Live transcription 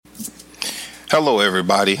Hello,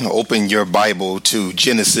 everybody. Open your Bible to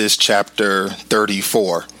Genesis chapter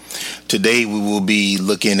 34. Today we will be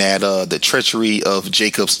looking at the treachery of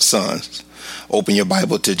Jacob's sons. Open your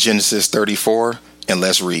Bible to Genesis 34 and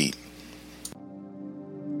let's read.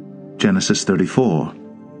 Genesis 34.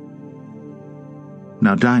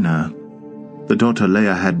 Now Dinah, the daughter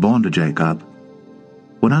Leah had borne to Jacob,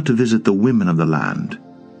 went out to visit the women of the land.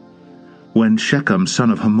 When Shechem, son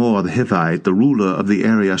of Hamor the Hivite, the ruler of the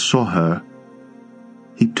area, saw her,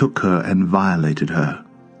 he took her and violated her.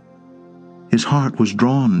 His heart was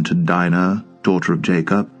drawn to Dinah, daughter of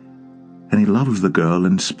Jacob, and he loved the girl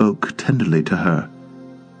and spoke tenderly to her.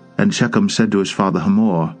 And Shechem said to his father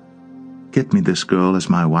Hamor, "Get me this girl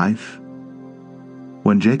as my wife."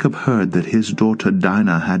 When Jacob heard that his daughter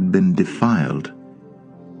Dinah had been defiled,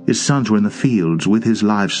 his sons were in the fields with his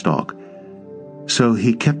livestock, so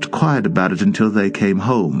he kept quiet about it until they came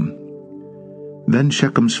home. Then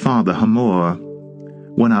Shechem's father Hamor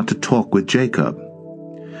went out to talk with Jacob.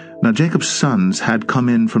 Now Jacob's sons had come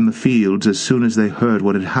in from the fields as soon as they heard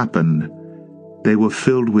what had happened. They were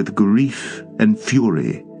filled with grief and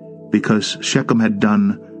fury, because Shechem had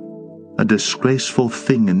done a disgraceful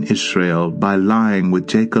thing in Israel by lying with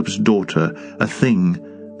Jacob's daughter, a thing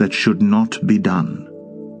that should not be done.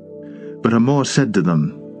 But Hamor said to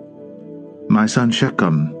them, "My son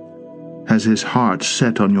Shechem has his heart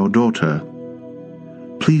set on your daughter.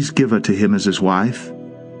 Please give her to him as his wife.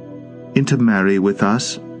 Intermarry with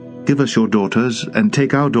us, give us your daughters, and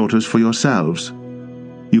take our daughters for yourselves.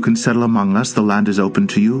 You can settle among us, the land is open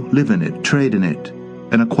to you, live in it, trade in it,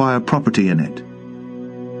 and acquire property in it."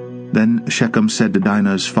 Then Shechem said to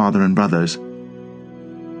Dinah's father and brothers,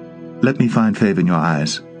 "Let me find favor in your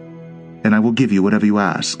eyes, and I will give you whatever you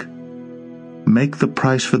ask. Make the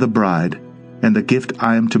price for the bride and the gift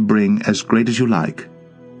I am to bring as great as you like,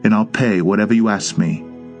 and I'll pay whatever you ask me.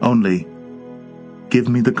 Only give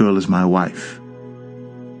me the girl as my wife."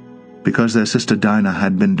 Because their sister Dinah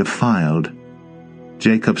had been defiled,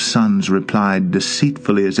 Jacob's sons replied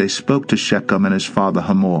deceitfully as they spoke to Shechem and his father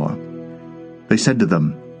Hamor. They said to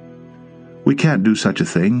them, "We can't do such a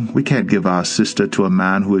thing. We can't give our sister to a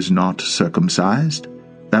man who is not circumcised.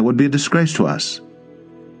 That would be a disgrace to us.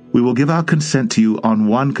 We will give our consent to you on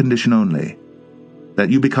one condition only, that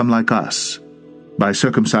you become like us, by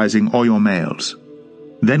circumcising all your males.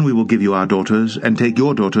 Then we will give you our daughters and take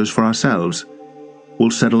your daughters for ourselves.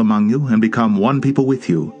 We'll settle among you and become one people with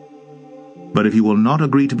you. But if you will not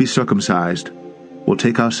agree to be circumcised, we'll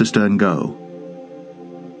take our sister and go."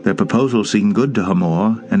 Their proposal seemed good to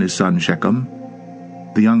Hamor and his son Shechem.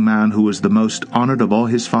 The young man, who was the most honored of all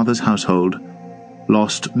his father's household,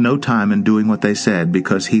 lost no time in doing what they said,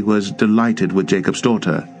 because he was delighted with Jacob's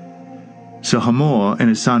daughter. So Hamor and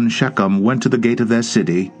his son Shechem went to the gate of their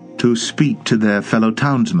city to speak to their fellow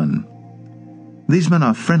townsmen. "These men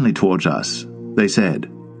are friendly towards us," they said.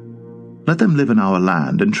 "Let them live in our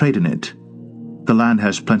land and trade in it. The land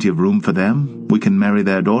has plenty of room for them. We can marry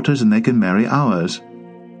their daughters and they can marry ours.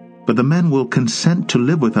 But the men will consent to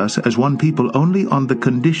live with us as one people only on the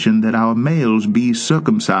condition that our males be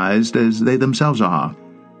circumcised as they themselves are.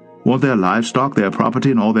 Won't their livestock, their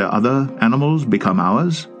property, and all their other animals become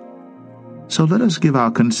ours? So let us give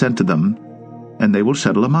our consent to them, and they will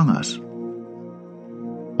settle among us."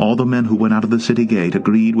 All the men who went out of the city gate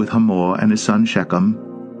agreed with Hamor and his son Shechem,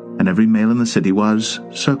 and every male in the city was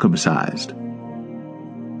circumcised.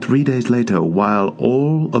 3 days later, while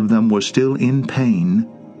all of them were still in pain,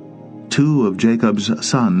 2 of Jacob's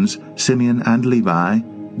sons, Simeon and Levi,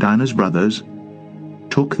 Dinah's brothers,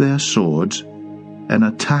 took their swords and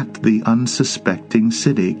attacked the unsuspecting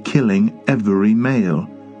city, killing every male.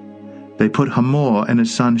 They put Hamor and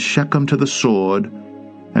his son Shechem to the sword,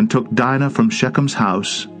 and took Dinah from Shechem's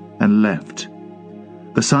house, and left.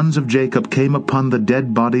 The sons of Jacob came upon the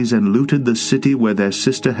dead bodies and looted the city where their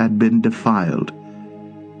sister had been defiled.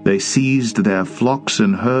 They seized their flocks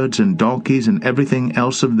and herds and donkeys and everything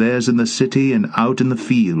else of theirs in the city and out in the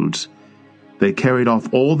fields. They carried off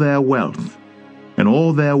all their wealth, and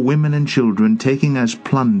all their women and children, taking as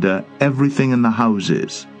plunder everything in the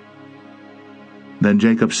houses. Then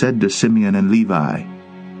Jacob said to Simeon and Levi,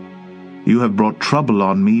 "You have brought trouble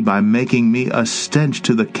on me by making me a stench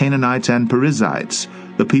to the Canaanites and Perizzites,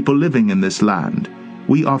 the people living in this land.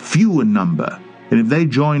 We are few in number, and if they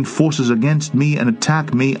join forces against me and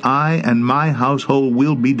attack me, I and my household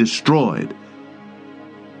will be destroyed."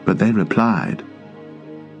 But they replied,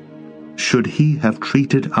 "Should he have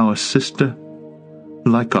treated our sister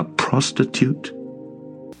like a prostitute?"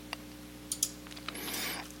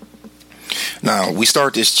 Now, we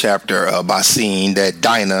start this chapter by seeing that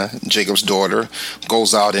Dinah, Jacob's daughter,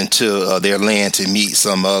 goes out into their land to meet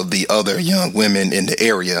some of the other young women in the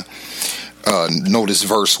area. Notice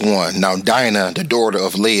verse 1. Now, Dinah, the daughter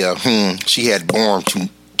of Leah, whom she had borne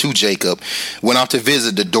to Jacob, went out to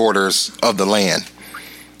visit the daughters of the land.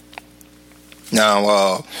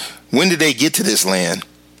 Now, when did they get to this land?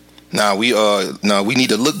 Now, we need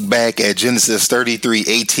to look back at Genesis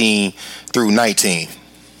 33:18 through 19.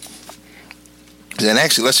 And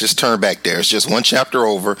actually, let's just turn back there. It's just one chapter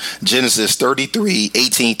over, Genesis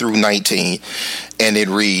 33:18 through 19. And it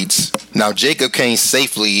reads, Now Jacob came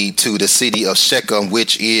safely to the city of Shechem,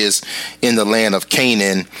 which is in the land of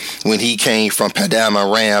Canaan, when he came from Padan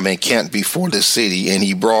Aram and camped before the city. And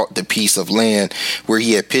he brought the piece of land where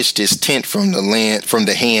he had pitched his tent from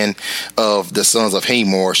the hand of the sons of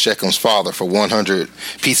Hamor, Shechem's father, for 100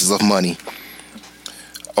 pieces of money.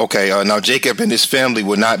 Okay, now Jacob and his family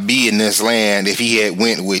would not be in this land if he had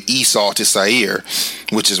went with Esau to Seir,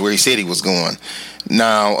 which is where he said he was going.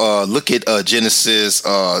 Now, look at Genesis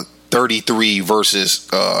 33, verses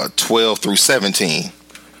 12 through 17.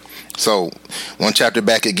 So, one chapter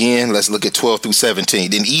back again, let's look at 12 through 17.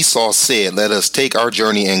 Then Esau said, Let us take our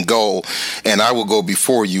journey and go, and I will go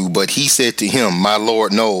before you. But he said to him, My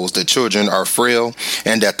Lord knows the children are frail,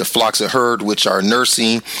 and that the flocks of herd which are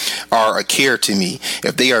nursing are a care to me.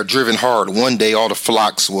 If they are driven hard, one day all the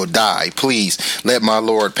flocks will die. Please let my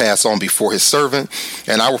Lord pass on before his servant,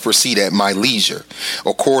 and I will proceed at my leisure,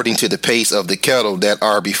 according to the pace of the cattle that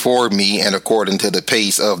are before me, and according to the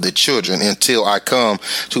pace of the children, until I come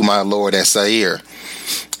to my Lord at Seir.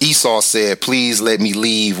 Esau said, Please let me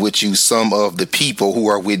leave with you some of the people who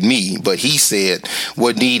are with me. But he said,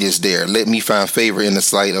 What need is there? Let me find favor in the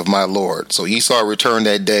sight of my Lord. So Esau returned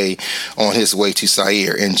that day on his way to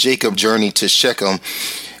Seir. And Jacob journeyed to Shechem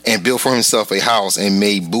and built for himself a house and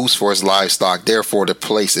made booths for his livestock. Therefore the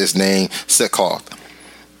place is named Succoth.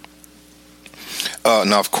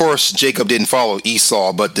 Now, of course, Jacob didn't follow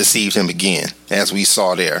Esau, but deceived him again, as we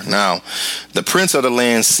saw there. Now, the prince of the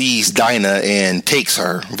land sees Dinah and takes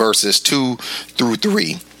her, verses 2 through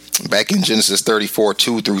 3. Back in Genesis 34,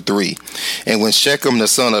 2 through 3. And when Shechem, the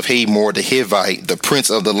son of Hamor, the Hivite, the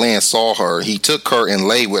prince of the land, saw her, he took her and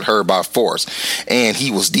lay with her by force. And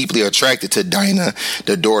he was deeply attracted to Dinah,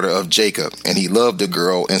 the daughter of Jacob. And he loved the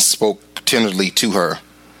girl and spoke tenderly to her.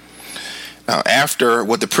 Now, after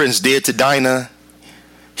what the prince did to Dinah,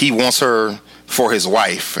 he wants her for his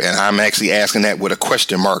wife, and I'm actually asking that with a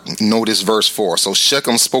question mark. Notice verse 4. So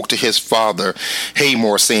Shechem spoke to his father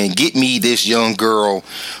Hamor, saying, Get me this young girl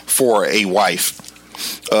for a wife.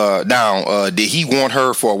 Did he want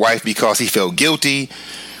her for a wife because he felt guilty,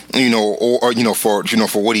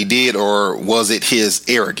 for what he did, or was it his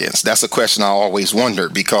arrogance? That's a question I always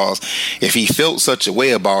wondered, because if he felt such a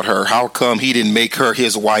way about her, how come he didn't make her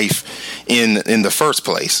his wife in the first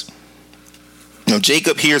place? Now,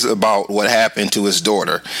 Jacob hears about what happened to his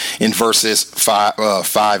daughter in verses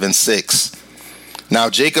 5 and 6. Now,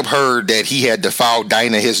 Jacob heard that he had defiled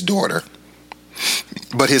Dinah, his daughter,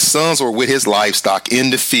 but his sons were with his livestock in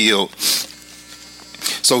the field.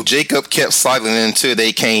 So Jacob kept silent until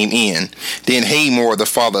they came in. Then Hamor, the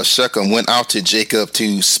father of Shechem, went out to Jacob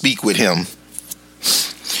to speak with him.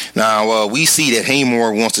 Now, we see that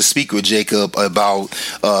Hamor wants to speak with Jacob about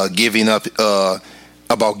giving up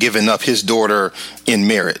his daughter in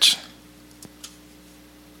marriage.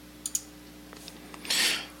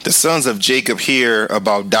 The sons of Jacob hear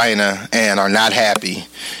about Dinah and are not happy.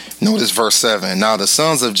 Notice verse 7. Now the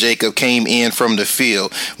sons of Jacob came in from the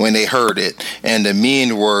field when they heard it, and the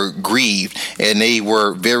men were grieved, and they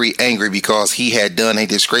were very angry because he had done a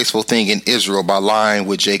disgraceful thing in Israel by lying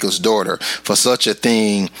with Jacob's daughter, for such a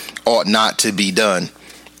thing ought not to be done.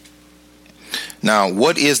 Now,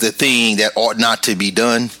 what is the thing that ought not to be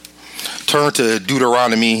done? Turn to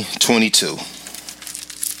Deuteronomy 22.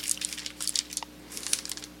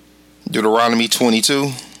 Deuteronomy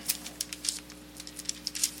 22.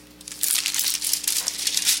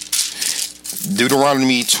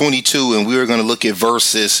 Deuteronomy 22, and we're going to look at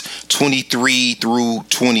verses 23 through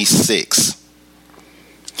 26.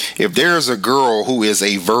 If there is a girl who is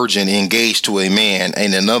a virgin engaged to a man,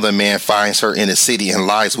 and another man finds her in a city and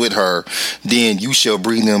lies with her, then you shall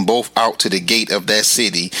bring them both out to the gate of that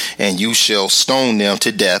city, and you shall stone them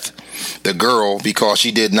to death. the girl because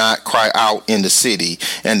she did not cry out in the city,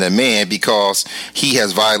 and the man because he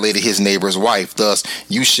has violated his neighbor's wife. Thus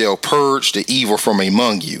you shall purge the evil from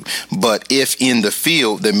among you. But if in the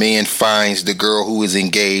field the man finds the girl who is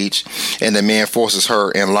engaged, and the man forces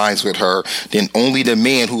her and lies with her, then only the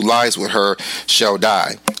man who lies with her shall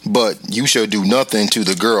die. But you shall do nothing to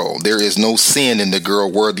the girl. There is no sin in the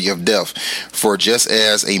girl worthy of death. For just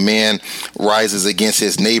as a man rises against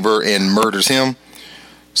his neighbor and murders him,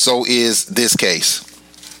 so is this case.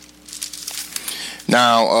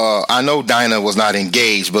 Now, I know Dinah was not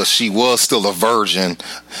engaged, but she was still a virgin,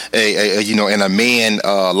 and a man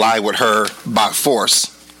lied with her by force.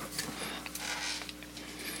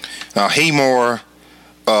 Now, Hamor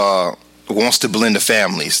wants to blend the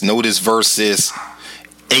families. Notice verses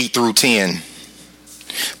 8 through 10.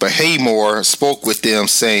 But Hamor spoke with them,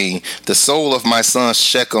 saying, the soul of my son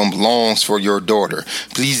Shechem longs for your daughter.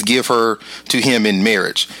 Please give her to him in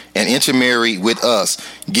marriage, and intermarry with us.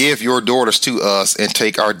 Give your daughters to us, and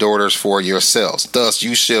take our daughters for yourselves. Thus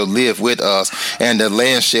you shall live with us, and the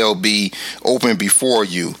land shall be open before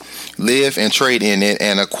you. Live and trade in it,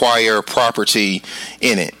 and acquire property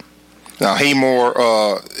in it. Now Hamor,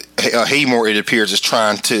 it appears, is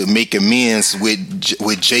trying to make amends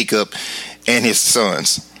with Jacob and his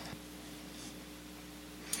sons.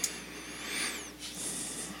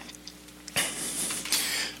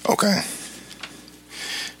 Okay.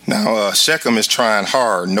 Now Shechem is trying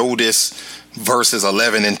hard. Notice verses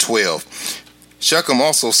 11 and 12. Shechem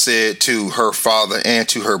also said to her father and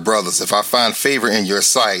to her brothers, if I find favor in your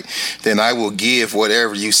sight, then I will give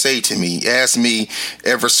whatever you say to me. Ask me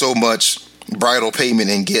ever so much bridal payment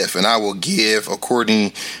and gift, and I will give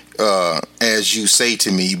according as you say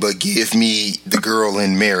to me, but give me the girl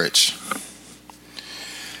in marriage.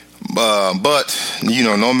 But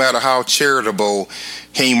no matter how charitable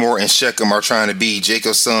Hamor and Shechem are trying to be,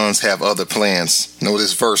 Jacob's sons have other plans.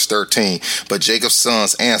 Notice verse 13. But Jacob's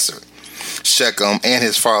sons answered Shechem and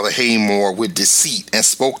his father Hamor with deceit, and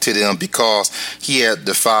spoke to them because he had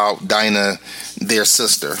defiled Dinah, their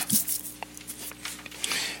sister.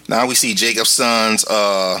 Now we see Jacob's sons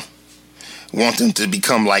want them to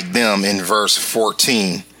become like them in verse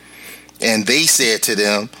 14. And they said to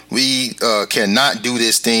them, we cannot do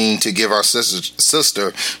this thing to give our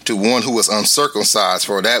sister to one who is uncircumcised,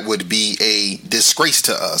 for that would be a disgrace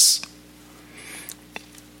to us.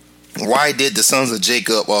 Why did the sons of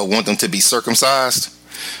Jacob want them to be circumcised?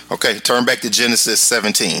 Okay, turn back to Genesis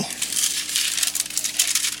 17.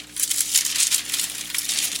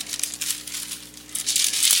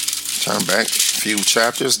 Turn back a few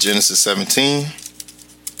chapters, Genesis 17.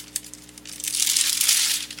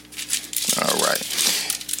 All right.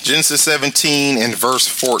 Genesis 17 and verse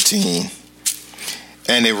 14.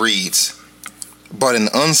 And it reads, but an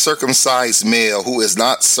uncircumcised male who is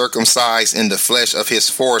not circumcised in the flesh of his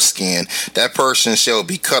foreskin, that person shall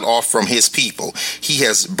be cut off from his people. He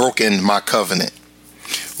has broken my covenant.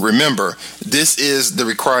 Remember, this is the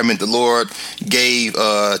requirement the Lord gave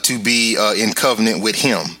to be in covenant with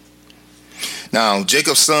him. Now,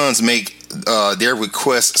 Jacob's sons make their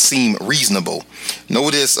request seem reasonable.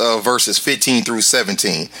 Notice verses 15 through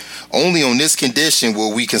 17. Only on this condition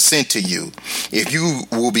will we consent to you, if you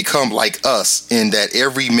will become like us, in that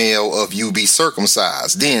every male of you be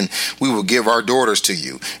circumcised. Then we will give our daughters to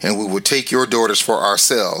you, and we will take your daughters for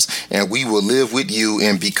ourselves, and we will live with you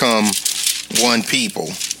and become one people.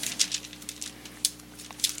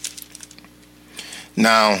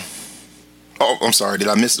 Now, I'm sorry, did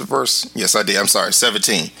I miss the verse? Yes, I did. I'm sorry,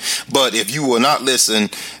 17. But if you will not listen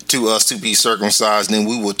to us to be circumcised, then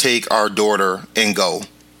we will take our daughter and go.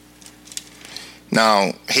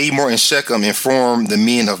 Now, Hamor and Shechem informed the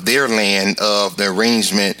men of their land of the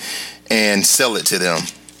arrangement and sell it to them.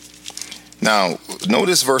 Now,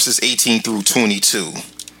 notice verses 18 through 22.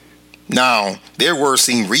 Now, their words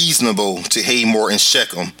seemed reasonable to Hamor and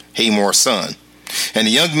Shechem, Hamor's son. And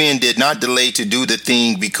the young man did not delay to do the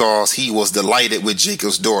thing because he was delighted with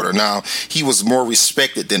Jacob's daughter. Now, he was more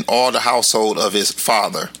respected than all the household of his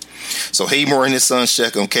father. So Hamor and his son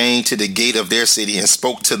Shechem came to the gate of their city and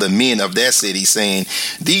spoke to the men of that city, saying,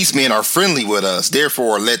 these men are friendly with us.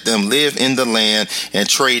 Therefore, let them live in the land and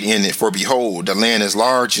trade in it. For behold, the land is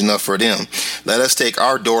large enough for them. Let us take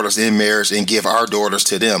our daughters in marriage and give our daughters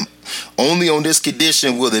to them. Only on this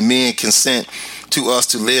condition will the men consent to us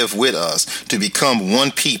to live with us, to become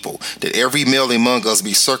one people, that every male among us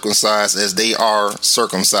be circumcised as they are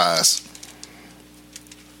circumcised.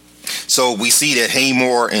 So we see that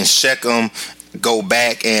Hamor and Shechem go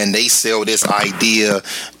back and they sell this idea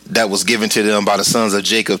that was given to them by the sons of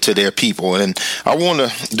Jacob to their people. And I want to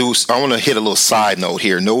hit a little side note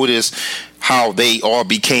here. Notice how they all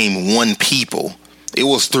became one people. It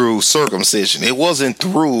was through circumcision. It wasn't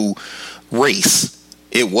through race.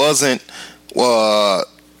 It wasn't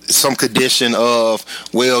some condition of,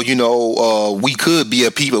 well, we could be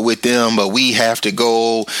a people with them, but we have to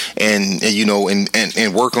go and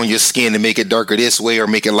work on your skin to make it darker this way or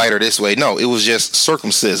make it lighter this way. No, it was just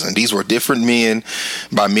circumcision. These were different men.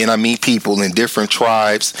 By men, I mean people in different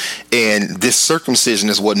tribes. And this circumcision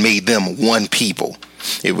is what made them one people.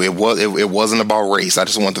 It wasn't about race. I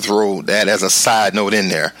just want to throw that as a side note in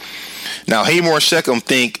there. Now, Hamor and Shechem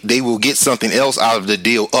think they will get something else out of the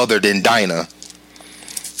deal other than Dinah.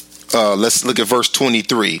 Let's look at verse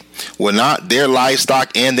 23. Will not their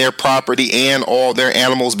livestock and their property and all their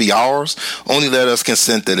animals be ours? Only let us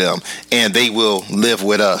consent to them, and they will live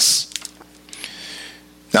with us.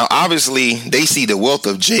 Now, obviously, they see the wealth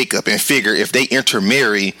of Jacob and figure if they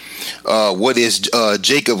intermarry, what is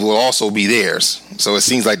Jacob will also be theirs. So it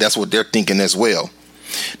seems like that's what they're thinking as well.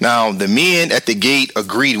 Now, the men at the gate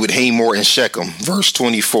agreed with Hamor and Shechem. Verse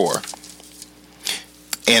 24.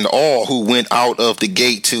 And all who went out of the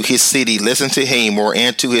gate to his city listened to Hamor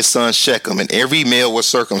and to his son Shechem, and every male was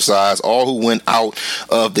circumcised, all who went out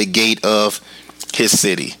of the gate of his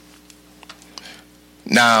city.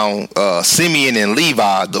 Now, Simeon and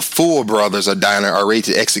Levi, the full brothers of Dinah, are ready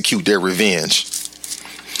to execute their revenge.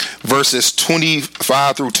 Verses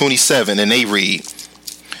 25 through 27, and they read,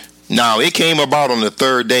 Now it came about on the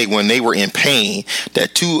third day when they were in pain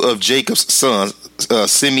that two of Jacob's sons,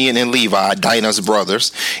 Simeon and Levi, Dinah's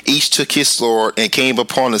brothers, each took his sword and came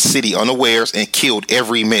upon the city unawares and killed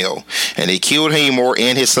every male. And they killed Hamor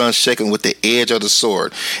and his son Shechem with the edge of the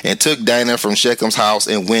sword, and took Dinah from Shechem's house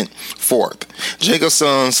and went forth. Jacob's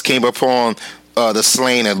sons came upon the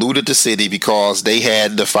slain and looted the city because they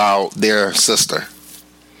had defiled their sister.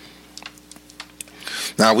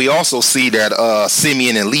 Now, we also see that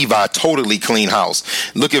Simeon and Levi totally clean house.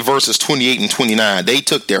 Look at verses 28 and 29. They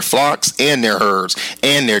took their flocks and their herds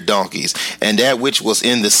and their donkeys, and that which was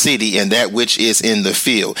in the city and that which is in the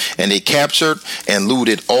field. And they captured and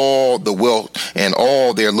looted all the wealth and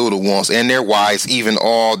all their little ones and their wives, even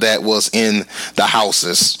all that was in the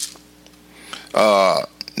houses.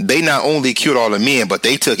 They not only killed all the men, but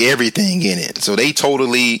they took everything in it. So they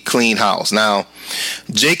totally clean house. Now,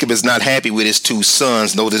 Jacob is not happy with his two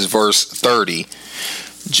sons. Notice verse 30.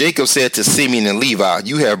 Jacob said to Simeon and Levi,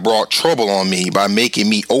 You have brought trouble on me by making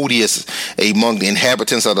me odious among the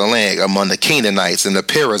inhabitants of the land, among the Canaanites and the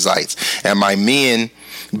Perizzites. And my men,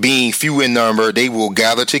 being few in number, they will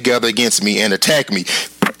gather together against me and attack me.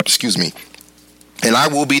 Excuse me. And I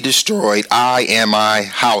will be destroyed, I and my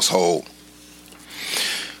household.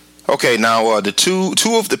 Okay, now the two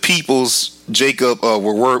of the peoples Jacob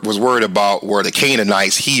was worried about were the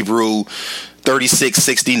Canaanites, Hebrew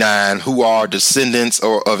 3669, who are descendants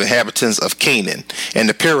of inhabitants of Canaan, and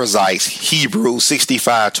the Perizzites, Hebrew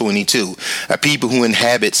 6522, a people who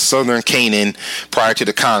inhabit southern Canaan prior to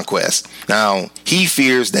the conquest. Now, he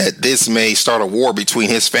fears that this may start a war between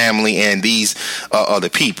his family and these other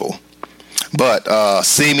people. But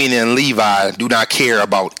Simeon and Levi do not care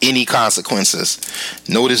about any consequences.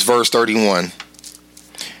 Notice verse 31.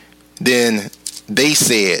 Then they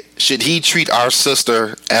said, Should he treat our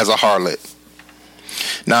sister as a harlot?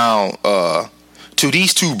 Now, to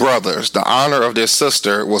these two brothers, the honor of their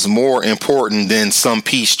sister was more important than some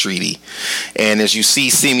peace treaty. And as you see,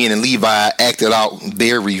 Simeon and Levi acted out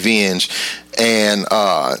their revenge. And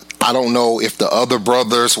I don't know if the other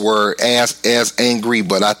brothers were as angry,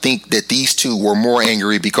 but I think that these two were more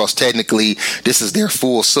angry because technically this is their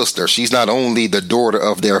full sister. She's not only the daughter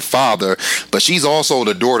of their father, but she's also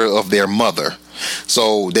the daughter of their mother.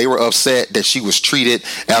 So they were upset that she was treated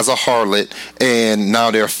as a harlot, and now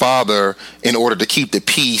their father, in order to keep the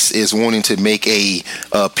peace, is wanting to make a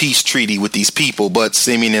peace treaty with these people. But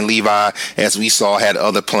Simeon and Levi, as we saw, had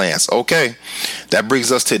other plans. Okay, that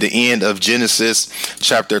brings us to the end of Genesis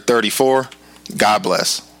chapter 34. God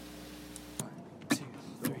bless. 1, 2,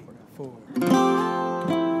 3, 4.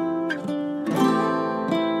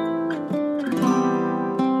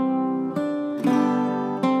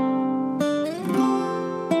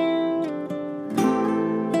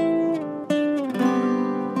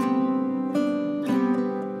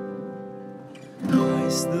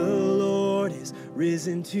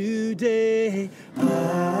 Risen today,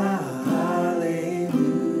 hallelujah.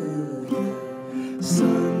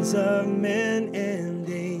 Sons of men and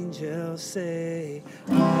angels say,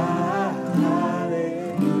 hallelujah.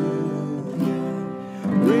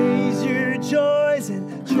 Raise your joys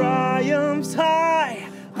and triumphs high,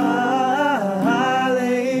 hallelujah.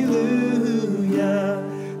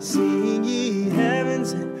 Sing ye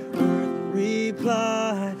heavens and earth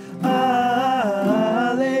reply,